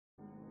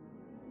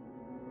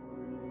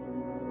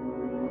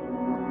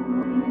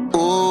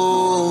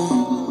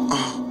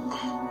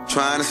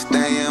trying to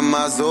stay in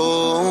my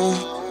zone.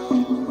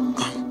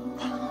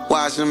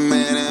 Watching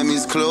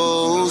enemies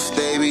close,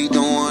 they be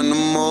doing the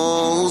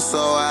most, so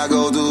I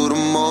go through the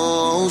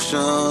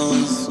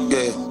motions.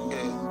 Yeah.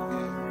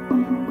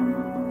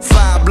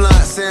 5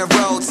 blunts in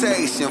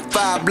rotation,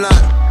 5 blunts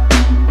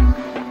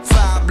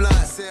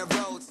in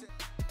rotation.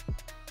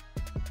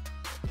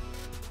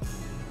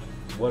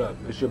 What up?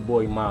 It's your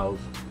boy Miles,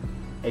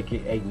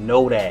 aka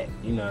Know That.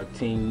 You know,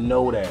 team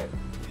Know That.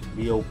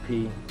 BOP,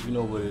 you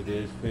know what it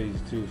is. Phase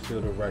 2,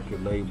 still the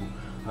record label.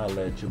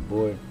 Holla at your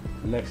boy.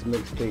 Next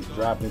mixtape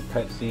dropping,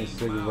 Pepsi and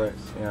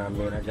cigarettes. You know what I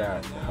mean? I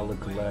got hella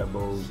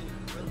collabos,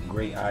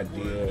 great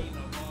idea.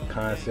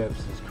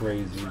 Concepts is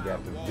crazy.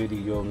 Got the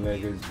video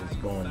niggas that's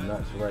going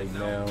nuts right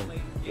now.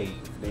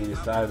 They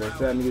decided they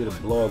said I needed a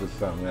blog or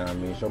something, you know what I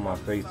mean? Show my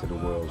face to the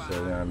world. So,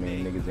 you know what I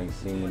mean? Niggas ain't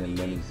seen me in a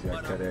minute. See,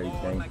 I cut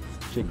everything.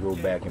 Shit grow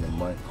back in a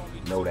month.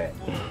 Know that.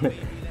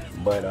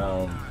 But,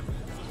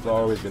 as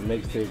far as the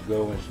mixtape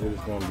go and shit,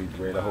 it's gonna be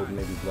great. I hope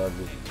niggas love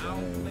it.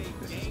 And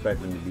it's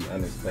expecting to be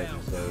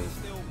unexpected, so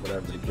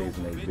whatever the case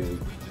may be.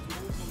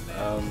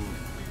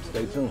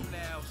 Stay tuned.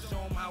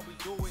 Show 'em how we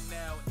do it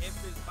now. If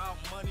it's about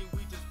money,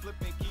 we just flip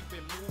and keep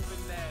it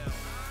moving now.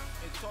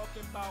 And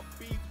talking about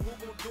beef, who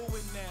gon' do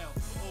it now?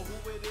 Or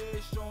who it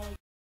is, show 'em